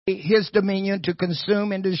his dominion to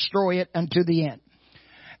consume and destroy it unto the end.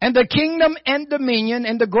 And the kingdom and dominion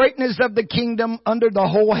and the greatness of the kingdom under the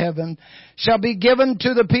whole heaven shall be given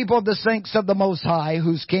to the people of the saints of the Most High,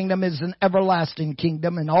 whose kingdom is an everlasting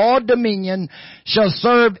kingdom, and all dominion shall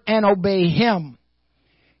serve and obey him.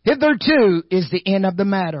 Hitherto is the end of the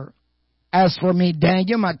matter. As for me,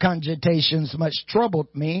 Daniel, my cogitations much troubled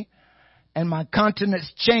me, and my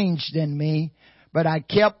countenance changed in me, but I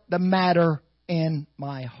kept the matter in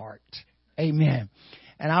my heart. Amen.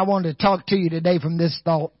 And I want to talk to you today from this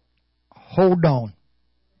thought. Hold on.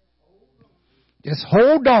 Just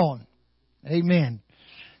hold on. Amen.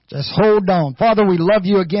 Just hold on. Father, we love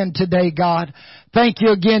you again today, God. Thank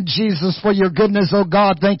you again, Jesus, for your goodness, oh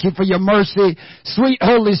God. Thank you for your mercy. Sweet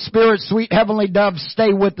Holy Spirit, sweet Heavenly Dove,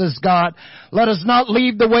 stay with us, God. Let us not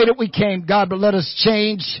leave the way that we came, God, but let us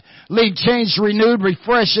leave changed, renewed,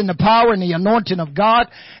 refreshed in the power and the anointing of God.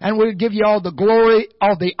 And we'll give you all the glory,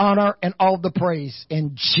 all the honor, and all the praise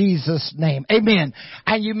in Jesus' name. Amen.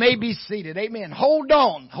 And you may be seated. Amen. Hold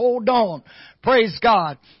on. Hold on. Praise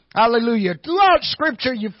God. Hallelujah. Throughout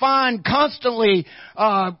Scripture, you find constantly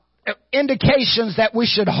indications that we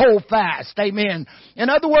should hold fast. Amen. In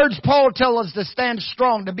other words, Paul tells us to stand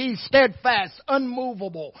strong, to be steadfast,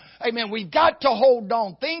 unmovable. Amen. We've got to hold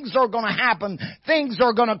on. Things are going to happen. Things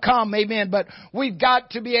are going to come. Amen. But we've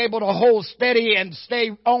got to be able to hold steady and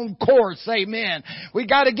stay on course. Amen. We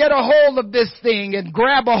got to get a hold of this thing and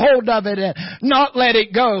grab a hold of it and not let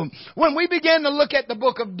it go. When we begin to look at the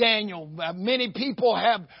book of Daniel, many people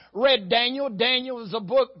have read Daniel. Daniel is a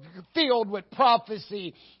book filled with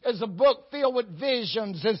prophecy. Is a book filled with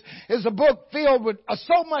visions. Is a book filled with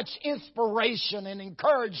so much inspiration and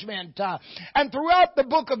encouragement. And throughout the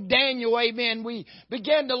book of Daniel, amen, we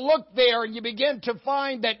begin to look there and you begin to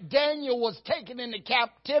find that Daniel was taken into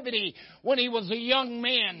captivity when he was a young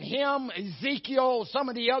man. Him, Ezekiel, some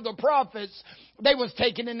of the other prophets, they was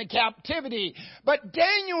taken into captivity. But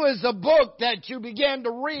Daniel is a book that you begin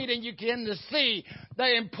to read and you begin to see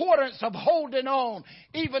the importance of holding on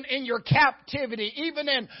even in your captivity, even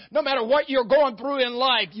in no matter what you're going through in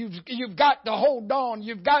life. You've got to hold on.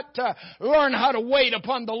 You've got to learn how to wait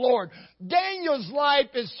upon the Lord. Daniel's life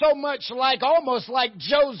is so much almost like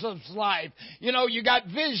Joseph's life. You know, you got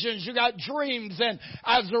visions, you got dreams, and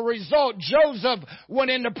as a result, Joseph went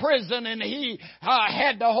into prison and he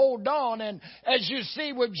had to hold on. And as you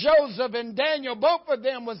see with Joseph and Daniel, both of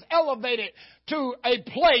them was elevated to a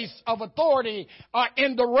place of authority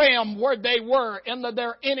in the realm where they were, under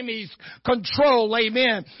their enemies' control.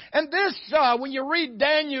 Amen. And this, when you read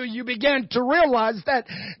Daniel, you begin to realize that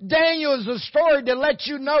Daniel is a story to let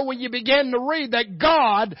you know when you begin to read that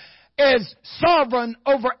God is sovereign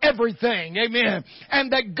over everything. Amen.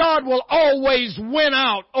 And that God will always win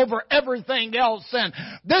out over everything else. And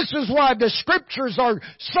this is why the Scriptures are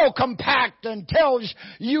so compact and tells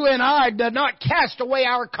you and I to not cast away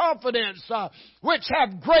our confidence, which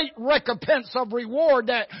have great recompense of reward,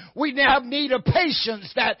 that we have need of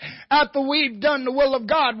patience, that after we've done the will of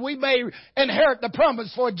God, we may inherit the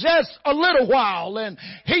promise for just a little while. And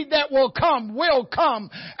he that will come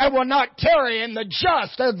and will not tarry. And the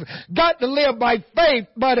just have got to live by faith.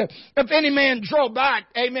 But if any man draw back,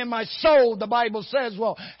 amen, my soul, the Bible says,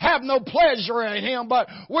 will have no pleasure in him. But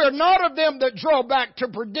we're not of them that draw back to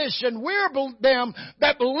perdition. We're them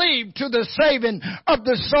that believe to the saving of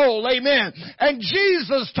the soul. Amen. And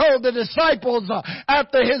Jesus told the disciples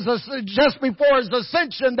after just before his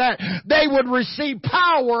ascension that they would receive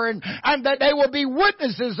power and that they would be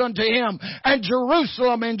witnesses unto him, and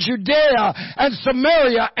Jerusalem and Judea and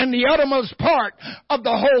Samaria and the uttermost part of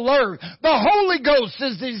the whole earth. The Holy Ghost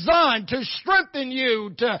is designed to strengthen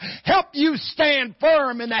you, to help you stand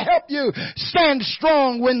firm and to help you stand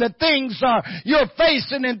strong when the things you're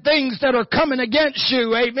facing and things that are coming against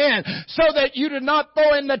you. Amen. So that you do not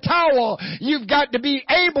throw in the towel. You've got to be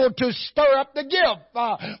able to stir up the gift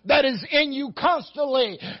that is in you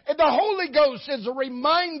constantly. And the Holy Ghost is a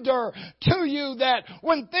reminder to you that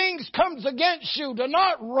when things comes against you, to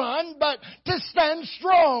not run, but to stand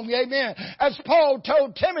strong. Amen. As Paul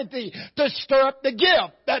told Timothy, to stir up the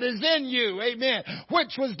gift that is in you. Amen.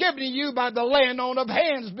 Which was given to you by the laying on of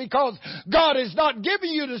hands, because God is not giving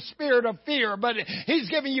you the spirit of fear, but He's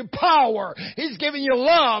giving you power. He's giving you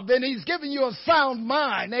love, and He's giving you a sound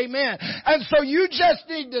mind. Amen. And So you just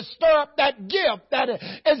need to stir up that gift that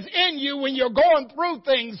is in you when you're going through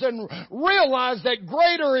things and realize that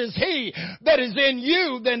greater is He that is in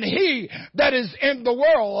you than he that is in the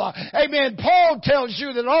world. Amen. Paul tells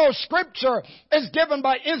you that all Scripture is given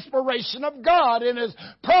by inspiration of God and is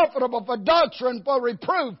profitable for doctrine, for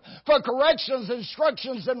reproof, for corrections,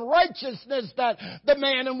 instructions, and righteousness, that the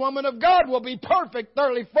man and woman of God will be perfect,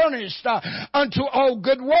 thoroughly furnished unto all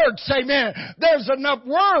good works. Amen. There's enough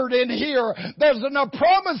word in here. There's enough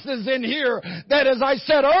promises in here that, as I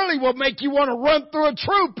said earlier, will make you want to run through a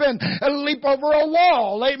troop and leap over a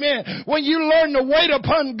wall. Amen. When you learn to wait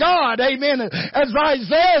upon God, amen, as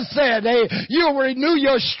Isaiah said, you'll renew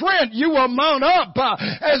your strength. You will mount up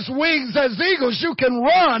as wings as eagles. You can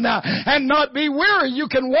run and not be weary. You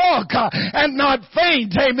can walk and not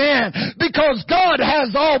faint. Amen. Because God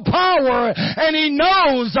has all power and He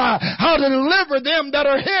knows how to deliver them that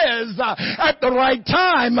are His at the right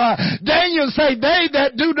time. Daniel said, they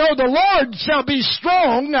that do know the Lord shall be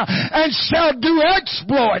strong and shall do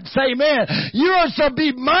exploits. Amen. You shall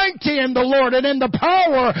be mighty in the Lord and in the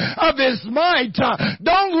power of His might.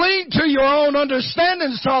 Don't lean to your own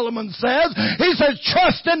understanding, Solomon says. He says,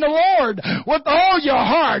 trust in the Lord with all your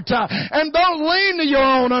heart and don't lean to your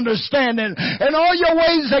own understanding. In all your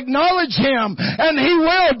ways acknowledge Him and He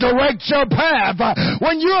will direct your path.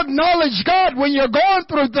 When you acknowledge God, when you're going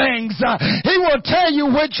through things, He will tell you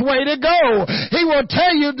which way to go. He will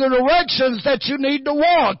tell you the directions that you need to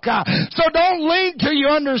walk. So don't lean to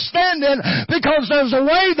your understanding, because there's a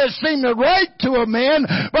way that seems right to a man,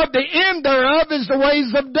 but the end thereof is the ways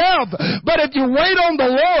of death. But if you wait on the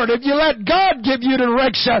Lord, if you let God give you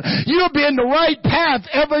direction, you'll be in the right path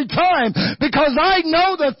every time, because I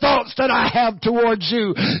know the thoughts that I have towards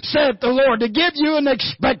you, saith the Lord, to give you an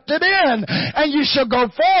expected end. And you shall go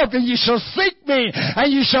forth and you shall seek me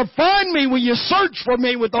and you shall find me when you search for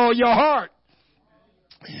me with all your heart.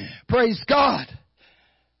 Praise God.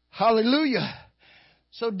 Hallelujah.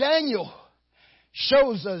 So Daniel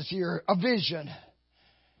shows us here a vision.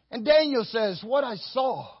 And Daniel says, what I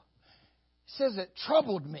saw, he says, it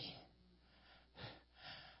troubled me.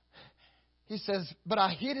 He says, but I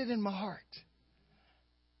hid it in my heart.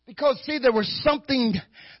 Because, see, there was something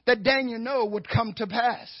that Daniel knew would come to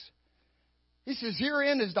pass. He says,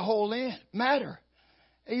 herein is the whole matter.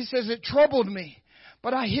 He says, it troubled me,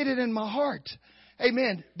 but I hid it in my heart.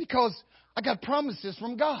 Amen. Because I got promises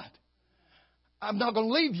from God. I'm not going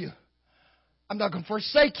to leave you. I'm not going to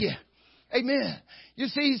forsake you. Amen. You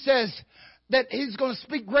see, he says that he's going to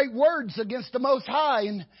speak great words against the Most High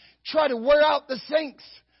and try to wear out the saints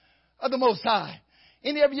of the Most High.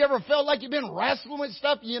 Any of you ever felt like you've been wrestling with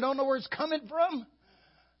stuff and you don't know where it's coming from?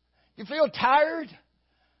 You feel tired?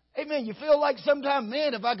 Amen. You feel like sometimes,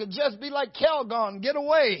 man, if I could just be like Calgon, get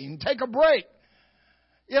away and take a break.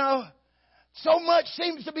 You know, so much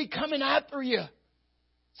seems to be coming after you.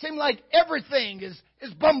 Seems like everything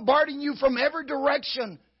is bombarding you from every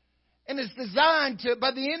direction. And it's designed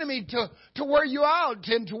by the enemy to wear you out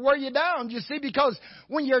and to wear you down. You see, because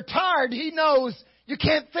when you're tired, he knows you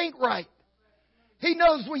can't think right. He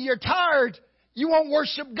knows when you're tired, you won't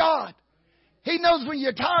worship God. He knows when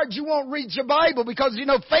you're tired, you won't read your Bible, because, you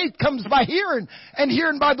know, faith comes by hearing and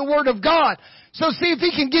hearing by the Word of God. So see, if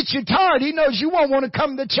he can get you tired, he knows you won't want to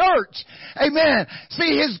come to church. Amen.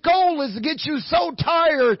 See, his goal is to get you so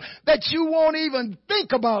tired that you won't even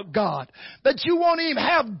think about God. That you won't even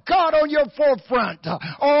have God on your forefront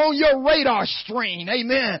or on your radar screen.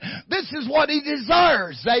 Amen. This is what he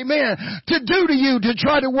desires. Amen. To do to you, to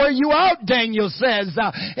try to wear you out, Daniel says.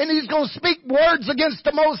 And he's going to speak words against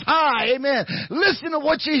the Most High. Amen. Listen to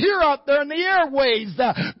what you hear out there in the airways.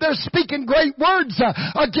 They're speaking great words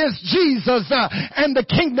against Jesus and the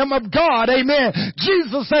kingdom of God. Amen.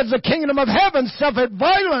 Jesus says the kingdom of heaven suffereth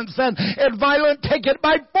violence, and violent take it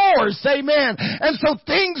by force. Amen. And so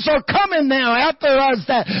things are coming now after us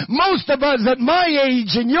that most of us at my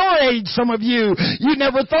age and your age, some of you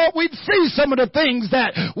never thought we'd see some of the things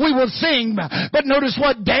that we were seeing. But notice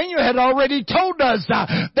what Daniel had already told us,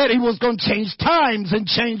 that he was going to change times and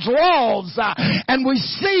change laws. And we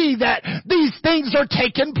see that these things are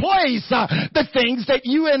taking place. The things that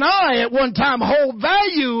you and I at one time hold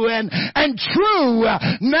value and true.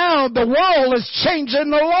 Now the world is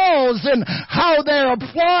changing the laws and how they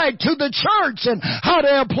apply to the church and how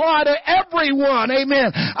they apply to everyone.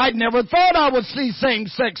 Amen. I never thought I would see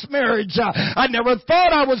same-sex marriage. I never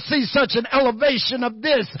thought I would see such an elevation of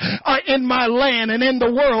this in my land and in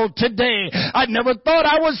the world today. I never thought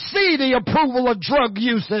I would see the approval of drug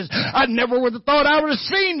uses. I never would have thought I would have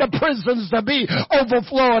seen the prisons to be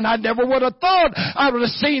overflowing. I never would have thought I would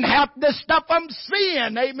have seen half this stuff stuff I'm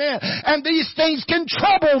seeing. Amen. And these things can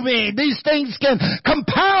trouble me. These things can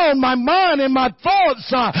compound my mind and my thoughts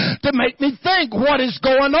to make me think what is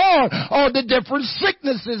going on. All the different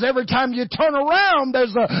sicknesses. Every time you turn around,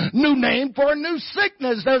 there's a new name for a new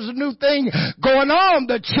sickness. There's a new thing going on.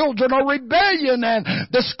 The children are rebellion and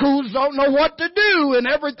the schools don't know what to do and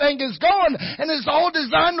everything is going and it's all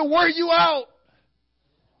designed to wear you out.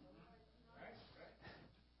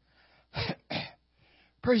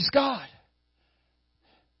 Praise God.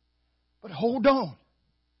 But hold on.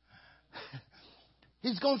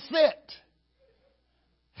 He's going to sit.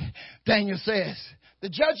 Daniel says, the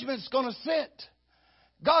judgment's going to sit.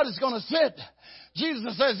 God is going to sit.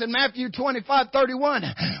 Jesus says in Matthew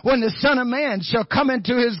 25:31, when the Son of Man shall come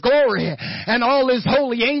into his glory and all his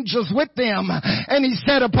holy angels with them, and he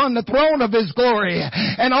sat upon the throne of his glory,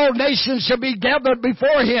 and all nations shall be gathered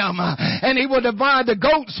before him, and he will divide the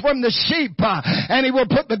goats from the sheep, and he will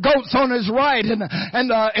put the goats on his right and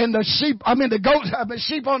the sheep on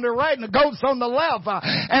the right and the goats on the left,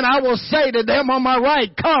 and I will say to them on my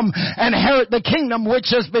right, come and inherit the kingdom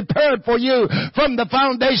which is prepared for you from the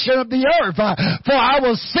foundation of the earth. For I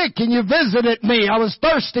was sick and you visited me. I was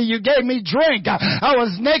thirsty, you gave me drink. I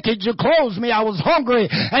was naked, you clothed me. I was hungry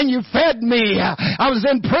and you fed me. I was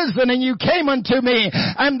in prison and you came unto me.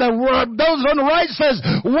 And those on the right says,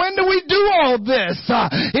 when do we do all this?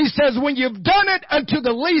 He says, when you've done it unto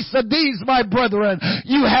the least of these, my brethren,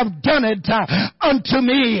 you have done it unto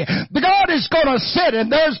me. God is going to sit and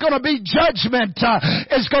there's going to be judgment.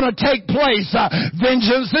 It's going to take place.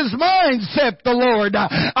 Vengeance is mine, saith the Lord.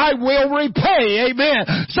 I will repay. Amen.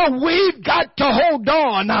 So we've got to hold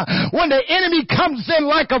on. When the enemy comes in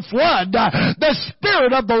like a flood, the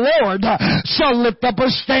Spirit of the Lord shall lift up a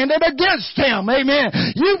standard against him. Amen.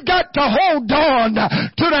 You've got to hold on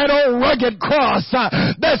to that old rugged cross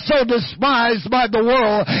that's so despised by the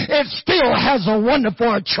world. It still has a wonderful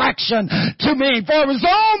attraction to me. For it was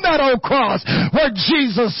on that old cross where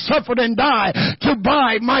Jesus suffered and died to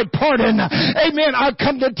buy my pardon. Amen. I've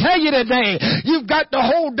come to tell you today, you've got to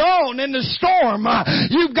hold on in the storm.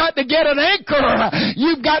 You've got to get an anchor.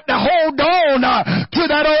 You've got to hold on to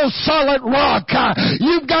that old solid rock.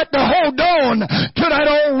 You've got to hold on to that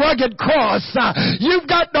old rugged cross. You've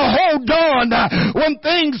got to hold on when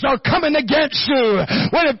things are coming against you.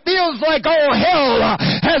 When it feels like all hell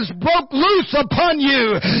has broke loose upon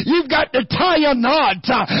you. You've got to tie a knot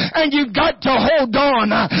and you've got to hold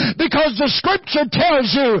on because the scripture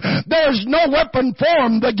tells you there's no weapon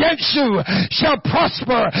formed against you shall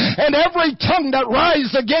prosper, and every tongue that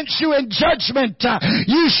rise against you in judgment,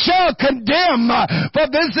 you shall condemn, for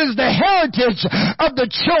this is the heritage of the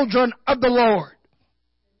children of the Lord.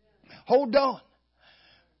 Hold on.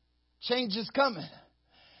 Change is coming.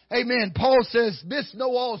 Amen. Paul says, this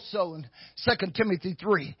know also in 2 Timothy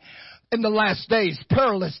 3, in the last days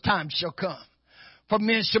perilous times shall come. For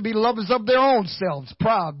men shall be lovers of their own selves,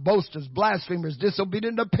 proud, boasters, blasphemers,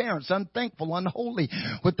 disobedient to parents, unthankful, unholy,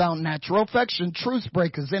 without natural affection, truce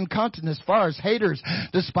breakers, incontinent, fires, haters,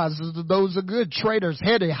 despisers of those of good, traitors,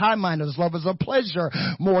 heady, high-minded, lovers of pleasure,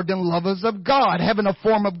 more than lovers of God, having a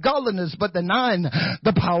form of godliness, but denying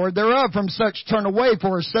the power thereof. From such turn away,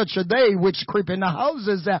 for such are they which creep into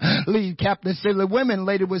houses, lead captive silly women,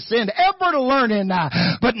 laden with sin, ever learning,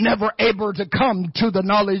 but never able to come to the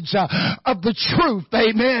knowledge of the truth.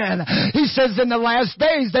 Amen. He says in the last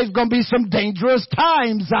days there's going to be some dangerous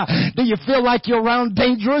times. Do you feel like you're around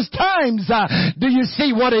dangerous times? Do you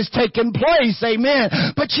see what is taking place?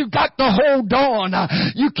 Amen. But you've got to hold on.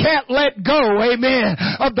 You can't let go, amen,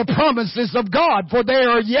 of the promises of God, for they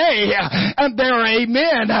are yea and they are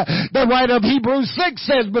amen. The writer of Hebrews 6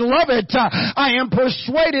 says, beloved, I am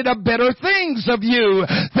persuaded of better things of you,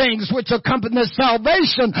 things which accompany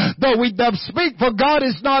salvation, though we doth speak, for God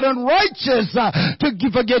is not unrighteous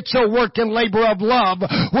to forget your work and labor of love,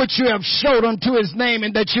 which you have showed unto his name,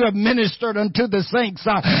 and that you have ministered unto the saints,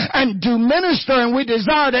 and do minister. And we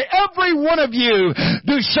desire that every one of you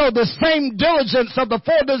do show the same diligence of the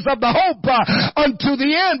folders of the hope unto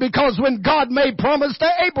the end, because when God made promise to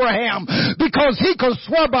Abraham, because he could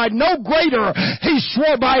swear by no greater, he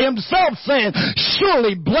swore by himself, saying,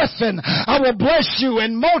 surely blessing, I will bless you,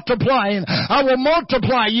 and multiplying, I will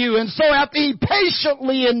multiply you. And so after he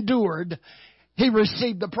patiently endured, he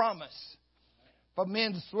received the promise. For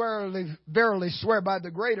men verily swear by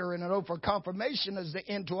the greater, and an oath for confirmation is the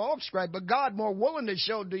end to all strife. But God more willingly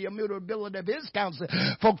showed the immutability of his counsel,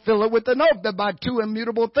 fulfill it with an oath, that by two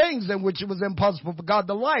immutable things in which it was impossible for God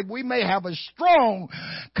to lie, we may have a strong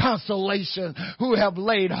consolation who have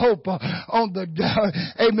laid hope on the,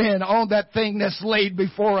 amen, on that thing that's laid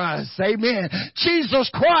before us. Amen.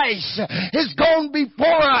 Jesus Christ is gone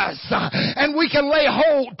before us. And we can lay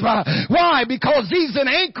hold. Why? Because He's an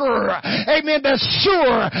anchor. Amen. That's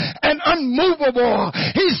sure and unmovable.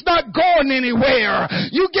 He's not going anywhere.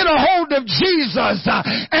 You get a hold of Jesus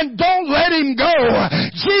and don't let Him go.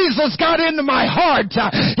 Jesus got into my heart.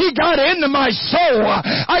 He got into my soul.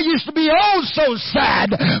 I used to be oh so sad,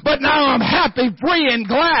 but now I'm happy, free, and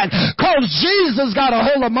glad because Jesus got a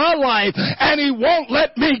hold of my life and He won't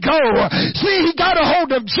let me go. See, He got a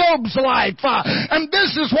hold of Job's life. And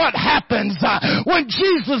this is what happens when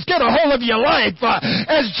Jesus get a hold of your life.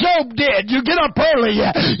 As Job did, you get up early.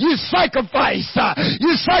 You sacrifice.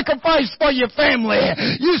 You sacrifice for your family.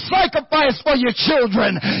 You sacrifice for your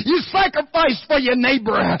children. You sacrifice for your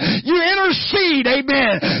neighbor. You intercede,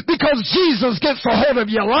 amen, because Jesus gets a hold of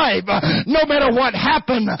your life no matter what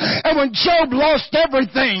happened. And when Job lost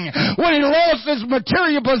everything, when he lost his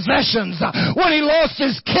material possessions, when he lost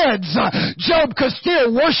his kids, Job could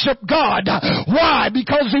still worship God. Why?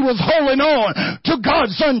 Because he was holding on to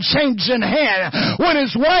God's unchanging hand. When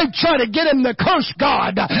his wife tried to get him to curse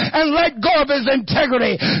God and let go of his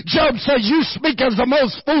integrity, Job says, you speak as the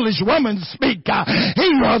most foolish woman speak. He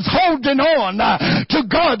was holding on to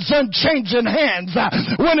God's unchanging hands.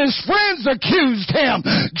 When his friends accused him,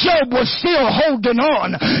 Job was still holding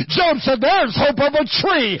on. Job said, there's hope of a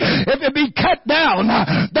tree. If it be cut down,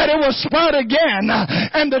 that it will sprout again,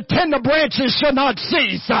 and the tender branches shall not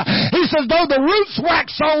cease. He says, though the roots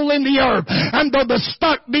wax all in the earth, and though the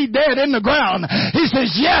stock be dead in the ground, he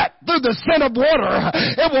says, yet through the scent of water,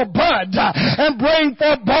 it will bud and bring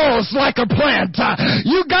forth balls like a plant.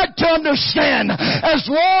 You got to understand, as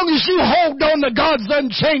long as you hold on to God's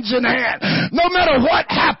unchanging hand, no matter what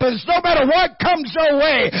happens, no matter what comes your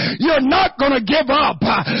way, you're not going to give up.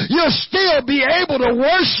 You'll still be able to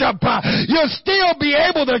worship. You'll still be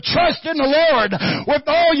able to trust in the Lord with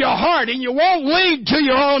all your heart, and you won't lead to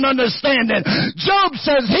your own understanding. Job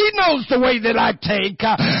says, He knows the way that I take,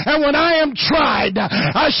 and when I am tried,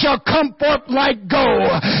 I shall come forth like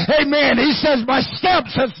gold. Amen. He says, my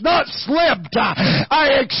steps has not slipped.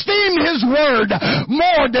 I esteem His word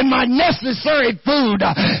more than my necessary food.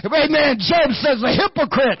 Amen. Job says, the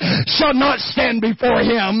hypocrite shall not stand before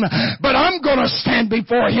Him, but I'm going to stand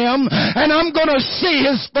before Him, and I'm going to see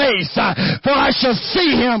His face, for I shall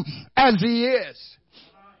see Him as He is.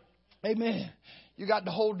 Amen. You got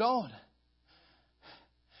to hold on.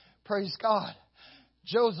 Praise God.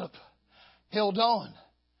 Joseph held on.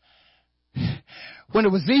 When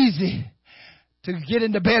it was easy to get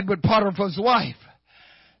into bed with Potiphar's wife,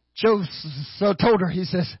 Joseph told her, he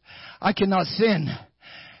says, I cannot sin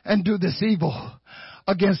and do this evil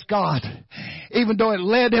against God. Even though it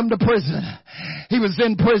led him to prison, he was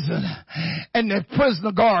in prison, and the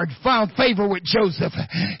prisoner guard found favor with Joseph.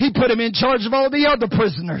 He put him in charge of all the other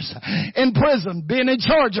prisoners in prison, being in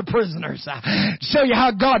charge of prisoners. Show you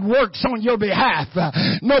how God works on your behalf,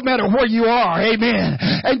 no matter where you are. Amen.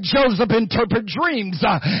 And Joseph interpreted dreams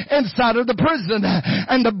inside of the prison,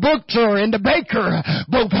 and the butcher and the baker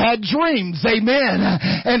both had dreams. Amen.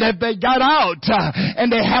 And if they got out,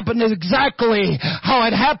 and they happened exactly how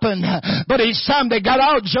it happened, but each time they got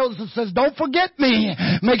out, Joseph says, don't forget me.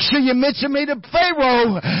 Make sure you mention me to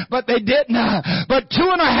Pharaoh. But they didn't. But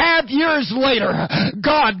 2.5 years later,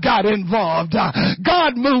 God got involved.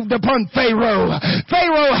 God moved upon Pharaoh.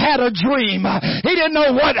 Pharaoh had a dream. He didn't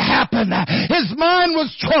know what happened. His mind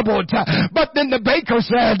was troubled. But then the baker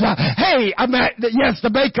said,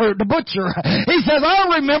 the baker, the butcher. He says,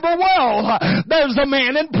 I remember well, there's a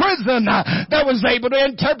man in prison that was able to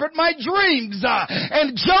interpret my dreams.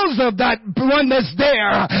 And Joseph, that one that's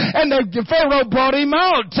there, and the Pharaoh brought him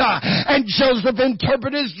out, and Joseph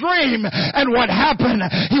interpreted his dream. And what happened?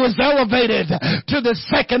 He was elevated to the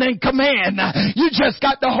second in command. You just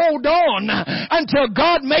got to hold on until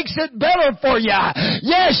God makes it better for you.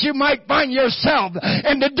 Yes, you might find yourself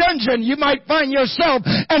in the dungeon. You might find yourself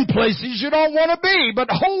in places you don't want to be.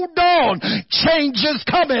 But hold on. Change is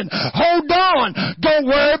coming. Hold on. Don't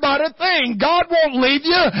worry about a thing. God won't leave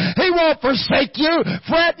you. He won't forsake you.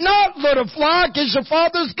 Fret not, little flock. It's your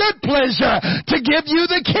Father's good pleasure to give you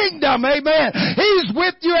the kingdom. Amen. He's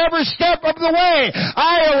with you every step of the way.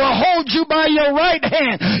 I will hold you by your right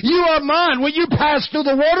hand. You are mine. When you pass through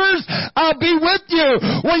the waters, I'll be with you.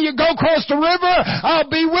 When you go across the river, I'll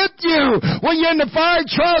be with you. When you're in the fire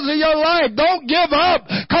trials of your life, don't give up,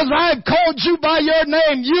 because I've called you by your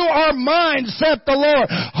name. You are mine, saith the Lord.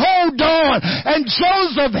 Hold on. And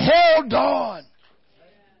Joseph held on.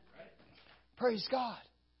 Praise God.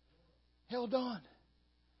 Held on.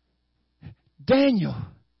 Daniel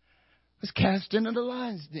was cast into the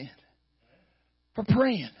lion's den for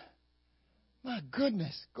praying. My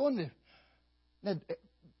goodness.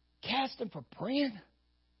 Casting for praying?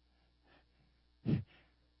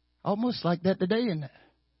 Almost like that today, isn't it?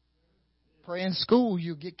 Pray in school,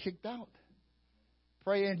 you get kicked out.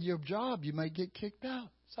 Pray in your job, you may get kicked out.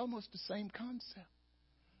 It's almost the same concept.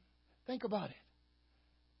 Think about it.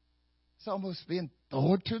 It's almost being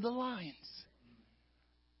thrown to the lions.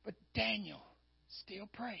 But Daniel still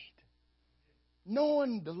prayed.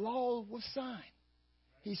 Knowing the law was signed,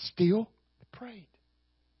 he still prayed.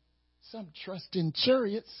 Some trust in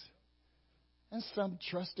chariots and some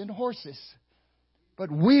trust in horses.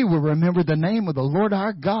 But we will remember the name of the Lord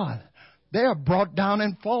our God. They are brought down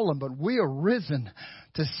and fallen, but we are risen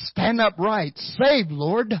to stand upright. Save,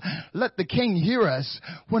 Lord. Let the King hear us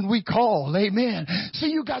when we call. Amen. See,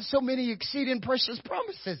 you got so many exceeding precious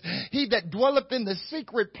promises. He that dwelleth in the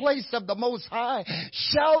secret place of the Most High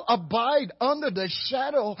shall abide under the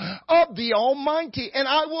shadow of the Almighty. And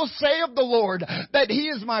I will say of the Lord that He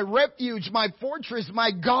is my refuge, my fortress,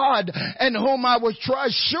 my God, in whom I will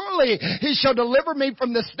trust. Surely He shall deliver me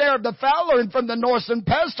from the snare of the fowler and from the noisome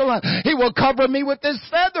pestilence. He will cover me with His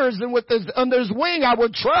feathers, and under His wing I will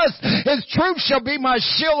trust. His truth shall be my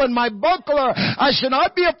shield and my buckler. I shall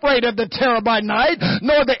not be afraid of the terror by night,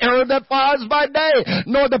 nor the arrow that flies by day,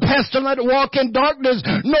 nor the pestilence that walk in darkness,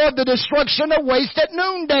 nor the destruction that waste at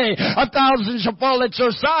noonday. 1,000 shall fall at your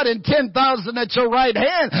side, and 10,000 at your right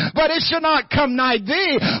hand, but it shall not come nigh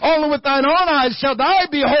thee. Only with thine own eyes shall thou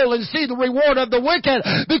behold and see the reward of the wicked,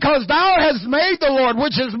 because thou hast made the Lord,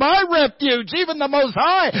 which is my refuge, even the Most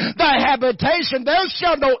High, thy habitation. There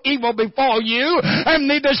shall no evil befall you, and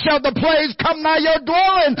neither shall the plagues come nigh your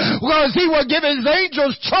dwelling, because He will give His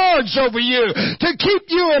angels charge over you to keep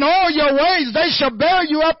you in all your ways. They shall bear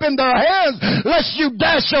you up in their hands, lest you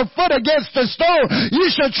dash your foot against a stone. You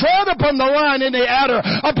shall tread upon the lion and the adder,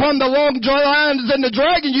 upon the long lions and the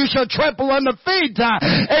dragon you shall trample under feet.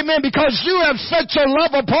 Amen. Because you have set your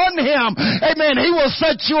love upon Him. Amen. He will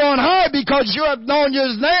set you on high because you have known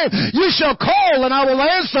His name. You shall call and I will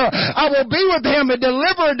answer. I will be with him and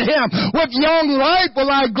deliver him. With young life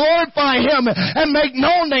will I glorify Him and make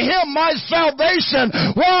known to Him my salvation.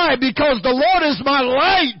 Why? Because the Lord is my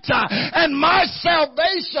light and my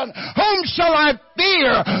salvation. Whom shall I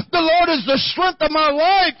fear? The Lord is the strength of my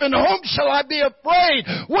life, and whom shall I be afraid?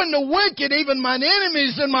 When the wicked, even mine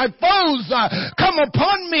enemies and my foes, come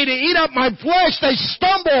upon me to eat up my flesh, they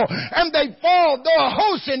stumble and they fall. Though a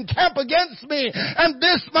host encamp against me, and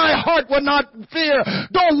this my heart will not fear.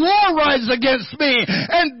 Though war rise against me,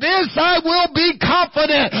 and this I will be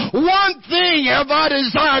confident. One thing have I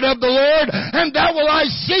desired of the Lord, and that will I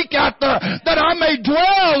seek after, that I may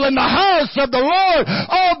dwell in the house of the Lord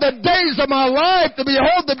all the days of my life, to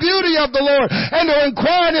behold the beauty of the Lord, and to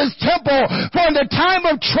inquire in His temple. For in the time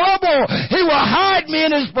of trouble He will hide me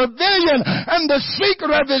in His pavilion, and the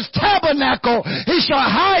secret of His tabernacle He shall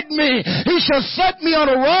hide me. He shall set me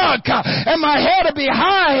on a rock, and my head will be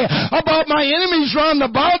high above my enemies round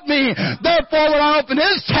about me. Therefore will I open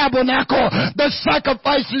His tabernacle the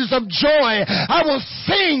sacrifices of joy. I will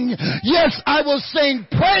sing, yes, I will sing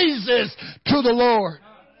praises to the Lord.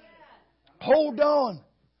 Hold on.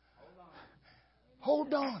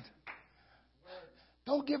 Hold on.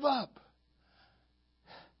 Don't give up.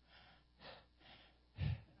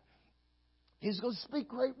 He's going to speak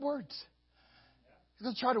great words. He's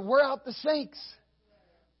going to try to wear out the saints.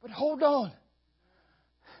 But hold on.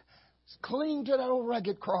 Cling to that old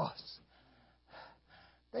rugged cross.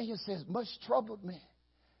 Daniel says, much troubled me.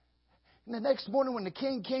 And the next morning when the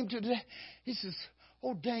king came to the, he says,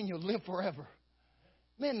 oh, Daniel, live forever.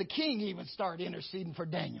 Man, the king even started interceding for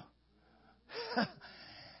Daniel.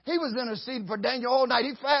 He was interceding for Daniel all night.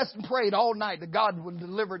 He fasted and prayed all night that God would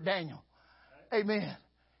deliver Daniel. Amen.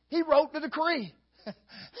 He wrote the decree.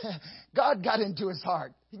 God got into his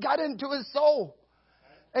heart. He got into his soul.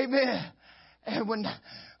 Amen. And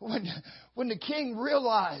when the king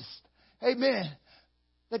realized, amen,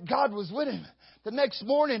 that God was with him, the next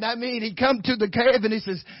morning, he come to the cave and he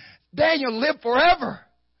says, Daniel, live forever.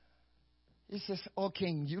 He says, oh,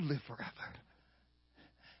 King, you live forever.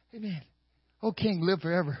 Amen. Oh, King, live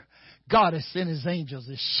forever. God has sent His angels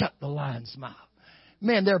to shut the lion's mouth.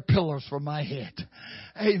 Man, they're pillars for my head.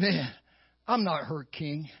 Amen. I'm not hurt,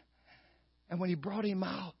 King. And when he brought him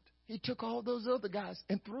out, he took all those other guys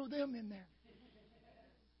and threw them in there.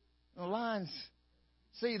 The lions,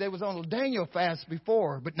 see, they was on a Daniel fast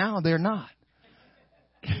before, but now they're not.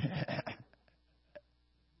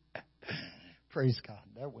 Praise God.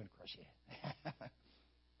 That wouldn't crush you.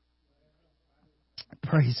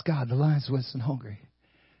 Praise God. The lions wasn't hungry.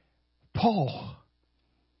 Paul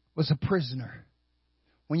was a prisoner.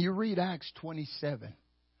 When you read Acts 27,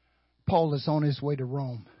 Paul is on his way to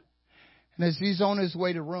Rome. And as he's on his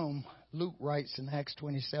way to Rome, Luke writes in Acts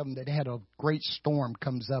 27 that they had a great storm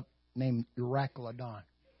comes up named Euroclydon.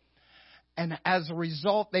 And as a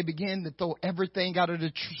result, they began to throw everything out of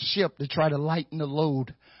the ship to try to lighten the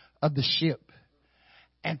load of the ship.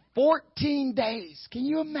 And 14 days, can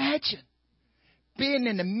you imagine being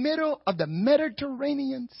in the middle of the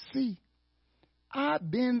Mediterranean Sea? I've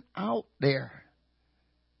been out there.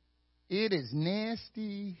 It is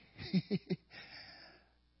nasty.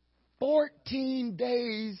 14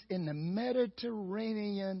 days in the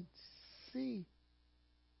Mediterranean Sea,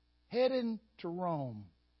 heading to Rome.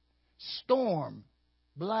 Storm,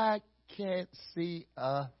 black, can't see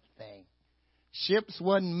a thing. Ships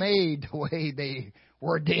wasn't made the way they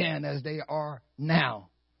were then as they are now.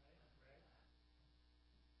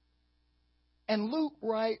 And Luke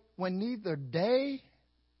writes, when neither day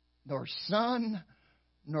nor sun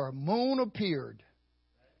nor moon appeared,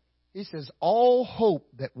 he says, all hope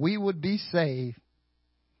that we would be saved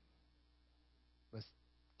was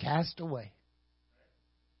cast away.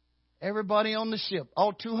 Everybody on the ship,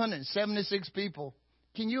 all 276 people.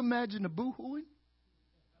 Can you imagine the boo-hooing?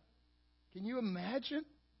 Can you imagine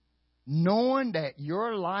knowing that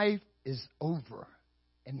your life is over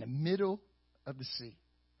in the middle of the sea?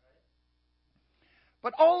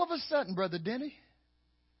 But all of a sudden, Brother Denny,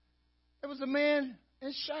 there was a man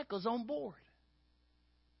in shackles on board.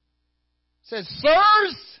 Says,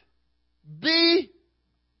 sirs, be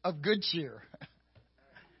of good cheer.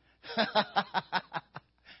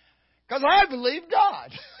 Because I believe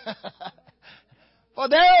God. For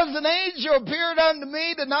there was an angel appeared unto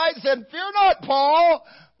me the night, said, fear not, Paul,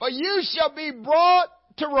 but you shall be brought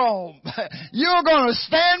to Rome. You're going to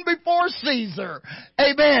stand before Caesar.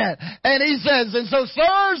 Amen. And he says, and so,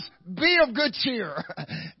 sirs, be of good cheer.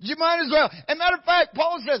 You might as well. As a matter of fact,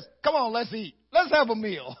 Paul says, come on, let's eat. Let's have a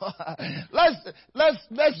meal.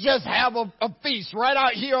 Let's just have a feast right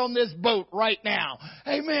out here on this boat right now.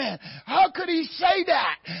 Amen. How could he say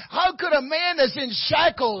that? How could a man that's in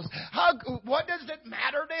shackles, what does it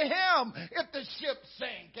matter to him if the ship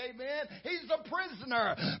sank? Amen. He's a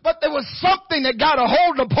prisoner. But there was something that got a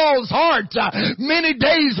hold of Paul's heart many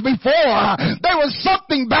days before. There was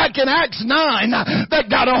something back in Acts 9 that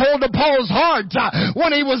got a hold of Paul's heart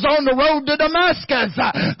when he was on the road to Damascus.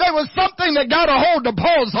 There was something that got a hold of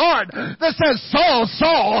Paul's heart that says, Saul,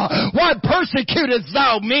 Saul, why persecutest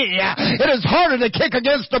thou me? It is harder to kick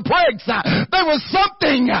against the pricks. There was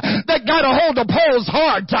something that got a hold of Paul's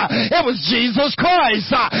heart. It was Jesus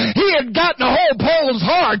Christ. He had gotten a hold of Paul's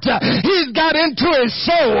heart. He had got into his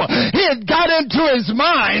soul. He had got into his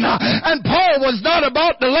mind. And Paul was not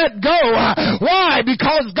about to let go. Why?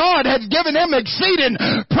 Because God had given him exceeding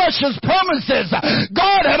precious promises.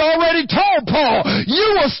 God had already told Paul,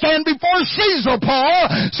 you will stand before Caesar,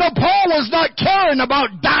 Paul. So Paul was not caring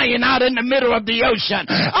about dying out in the middle of the ocean.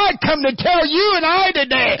 I come to tell you and I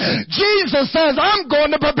today, Jesus says, I'm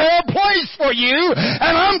going to prepare a place for you,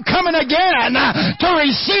 and I'm coming again to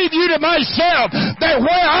receive you to myself, that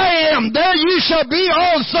where I am, there you shall be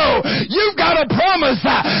also. You've got a promise.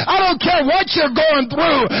 I don't care what you're going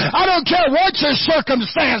through. I don't care what your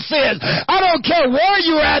circumstance is. I don't care where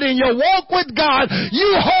you're at in your walk with God.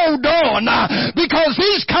 You hold on, because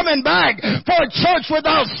He's coming back for a church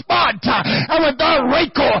without spot and without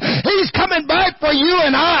wrinkle. He's coming back for you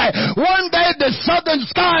and I. One day the southern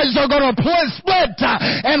skies are going to split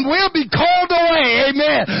and we'll be called away.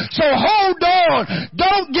 Amen. So hold on.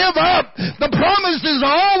 Don't give up. The promises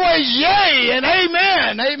are always yea and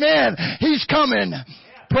amen. Amen. He's coming.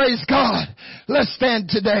 Praise God. Let's stand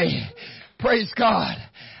today. Praise God.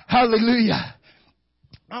 Hallelujah.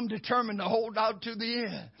 I'm determined to hold out to the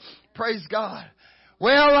end. Praise God.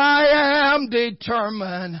 Well, I am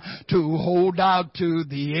determined to hold out to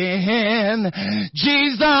the end.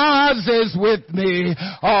 Jesus is with me.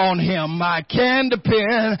 On Him I can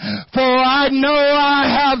depend. For I know I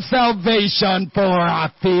have salvation, for I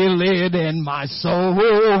feel it in my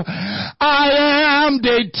soul. I am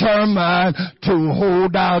determined to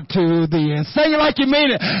hold out to the end. Say it like you mean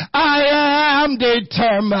it. I am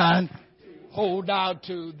determined. Hold out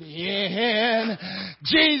to the end.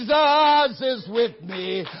 Jesus is with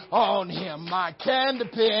me. On Him I can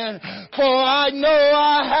depend. For I know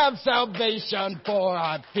I have salvation, for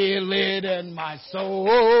I feel it in my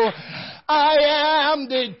soul. I am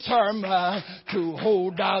determined to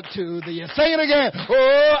hold out to the end. Say it again.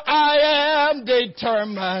 Oh, I am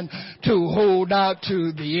determined to hold out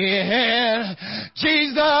to the end.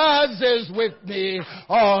 Jesus is with me.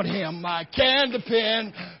 On Him I can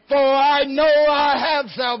depend. For I know I have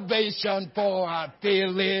salvation, for I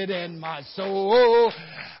feel it in my soul.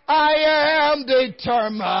 I am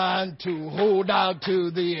determined to hold out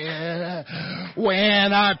to the end.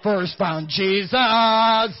 When I first found Jesus,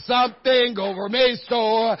 something over me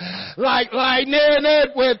soared. Like lightning it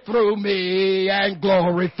went through me and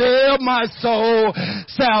glory filled my soul.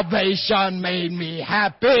 Salvation made me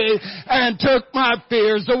happy and took my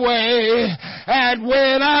fears away. And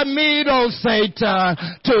when I meet old Satan,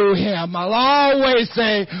 to him I'll always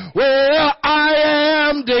say, well, I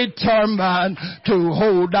am determined to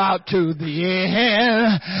hold out to the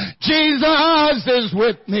end. Jesus is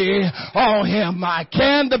with me, on him I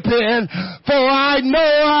can depend, for I know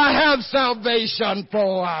I have salvation,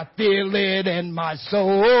 for I feel it in my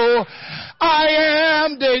soul. I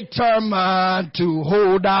am determined to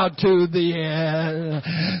hold out to the end.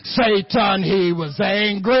 Satan, he was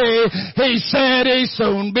angry, he said he'd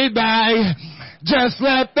soon be back. Just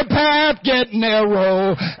let the path get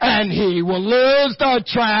narrow and he will lose the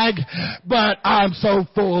track. But I'm so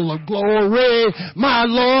full of glory, my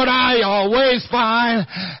Lord, I always find.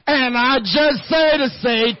 And I just say to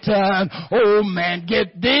Satan, oh man,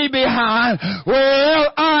 get thee behind.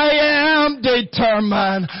 Well, I am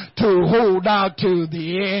determined to hold out to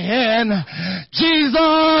the end.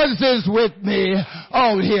 Jesus is with me,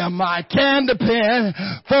 on him I can depend.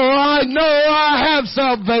 For I know I have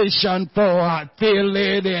salvation, for I feel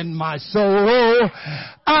it in my soul.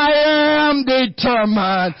 I am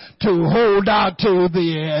determined to hold out to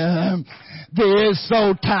the end. This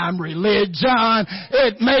old-time religion,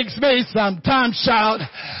 it makes me sometimes shout.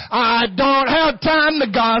 I don't have time to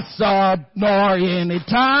gossip, nor any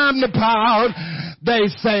time to pout. They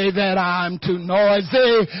say that I'm too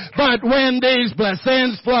noisy, but when these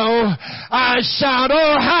blessings flow, I shout,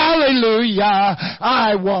 oh, hallelujah.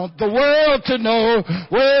 I want the world to know,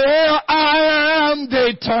 well, I am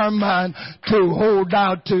determined to hold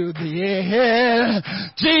out to the end.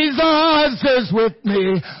 Jesus is with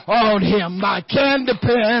me, on him I can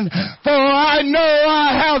depend, for I know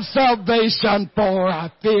I have salvation, for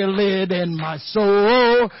I feel it in my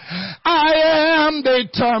soul. I am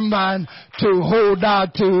determined to hold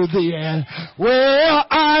out to the end. Well,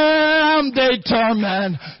 I am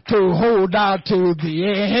determined to hold out to the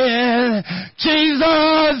end.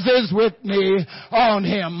 Jesus is with me, on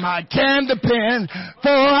him I can depend, for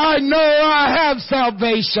I know I have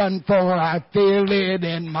salvation, for I feel it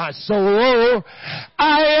in my soul.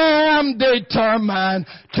 I am determined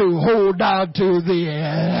to hold out to the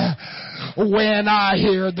end. When I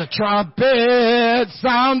hear the trumpet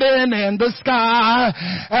sounding in the sky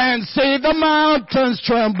and see the mountains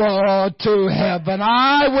tremble, to heaven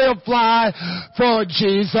I will fly, for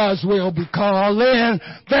Jesus will be calling.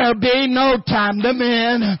 There'll be no time to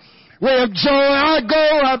mend. With joy I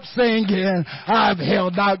go up singing, I've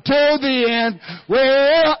held out to the end.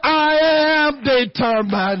 Well, I am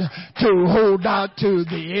determined to hold out to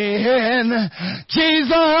the end.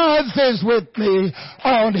 Jesus is with me,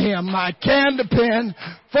 on him I can depend.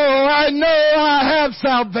 For I know I have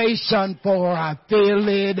salvation, for I feel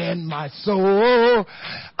it in my soul.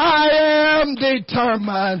 I am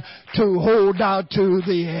determined to hold out to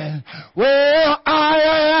the end. Well,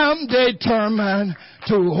 I am determined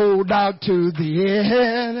to hold out to the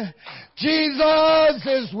end. Jesus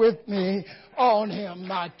is with me, on him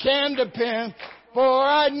I can depend. For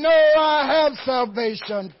I know I have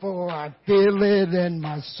salvation, for I feel it in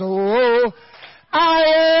my soul.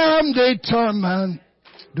 I am determined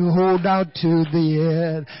to hold out to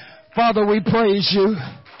the end. Father, we praise you.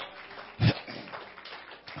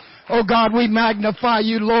 Oh God, we magnify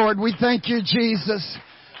you, Lord. We thank you, Jesus.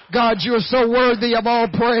 God, you're so worthy of all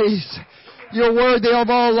praise. You're worthy of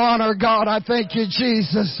all honor, God. I thank you,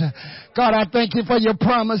 Jesus. God, I thank you for your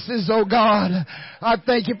promises, oh God. I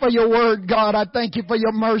thank you for your word, God. I thank you for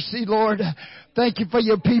your mercy, Lord. Thank you for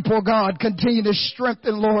your people, God. Continue to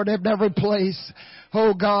strengthen, Lord, in every place.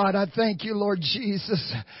 Oh God, I thank you, Lord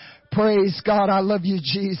Jesus. Praise God. I love you,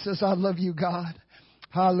 Jesus. I love you, God.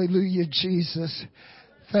 Hallelujah, Jesus.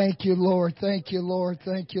 Thank you, Lord. Thank you, Lord.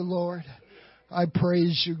 Thank you, Lord. I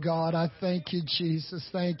praise you, God. I thank you, Jesus.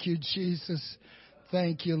 Thank you, Jesus.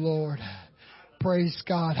 Thank you, Lord. Praise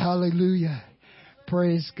God. Hallelujah.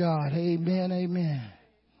 Praise God. Amen. Amen.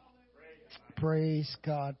 Praise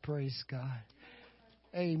God. Praise God.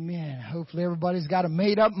 Amen. Hopefully everybody's got a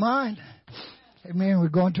made up mind. Amen. We're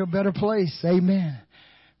going to a better place. Amen.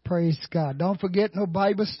 Praise God. Don't forget no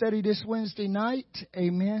Bible study this Wednesday night.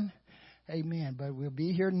 Amen. Amen. But we'll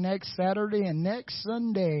be here next Saturday and next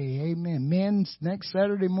Sunday. Amen. Men's next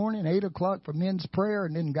Saturday morning, 8 o'clock for men's prayer,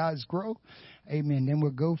 and then guys grow. Amen. Then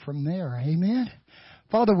we'll go from there. Amen.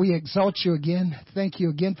 Father, we exalt you again. Thank you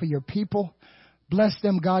again for your people. Bless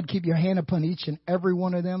them, God. Keep your hand upon each and every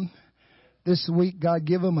one of them. this week. God,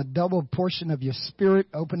 give them a double portion of your Spirit.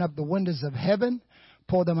 Open up the windows of heaven.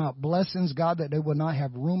 Pour them out blessings, God, that they will not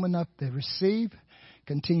have room enough to receive.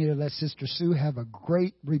 Continue to let Sister Sue have a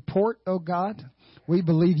great report, oh God. We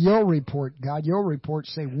believe your report, God. Your report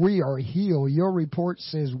says we are healed. Your report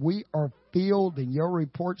says we are filled, and your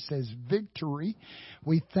report says victory.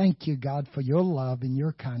 We thank you, God, for your love and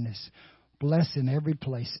your kindness. Bless in every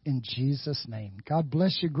place in Jesus' name. God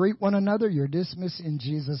bless you. Greet one another. You're dismissed in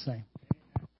Jesus' name.